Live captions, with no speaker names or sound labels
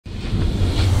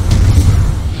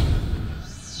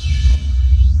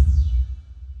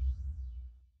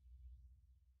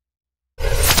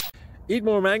Eat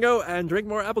more mango and drink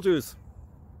more apple juice.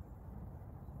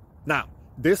 Now,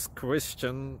 this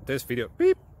video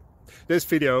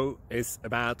is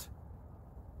about...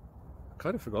 I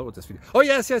kind of forgot what this video... Oh,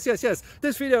 yes.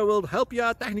 This video will help you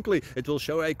out technically. It will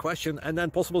show a question and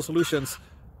then possible solutions.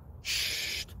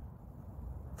 Shh.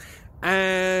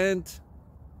 And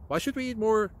why should we eat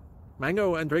more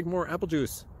mango and drink more apple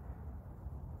juice?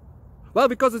 Well,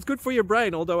 because it's good for your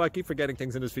brain, although I keep forgetting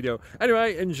things in this video.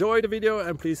 Anyway, enjoy the video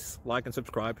and please like and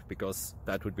subscribe, because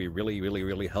that would be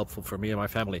really helpful for me and my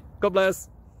family. God bless!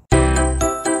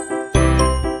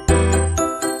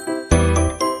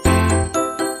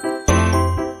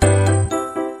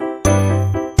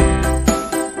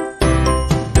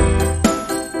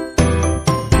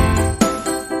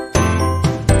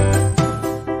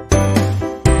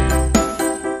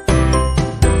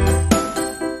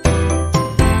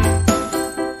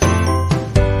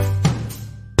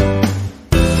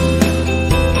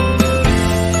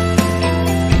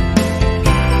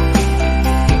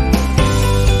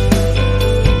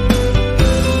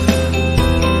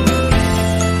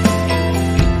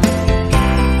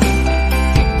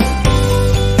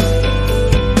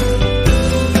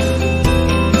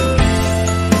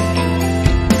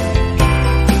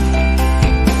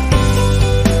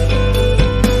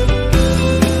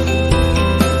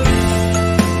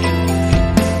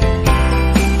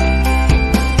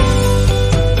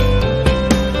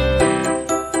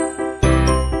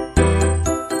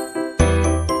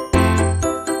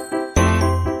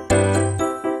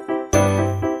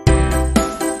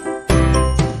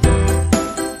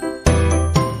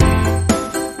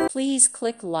 Please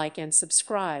click like and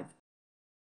subscribe.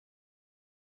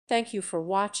 Thank you for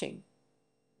watching.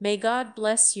 May God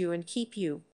bless you and keep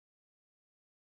you.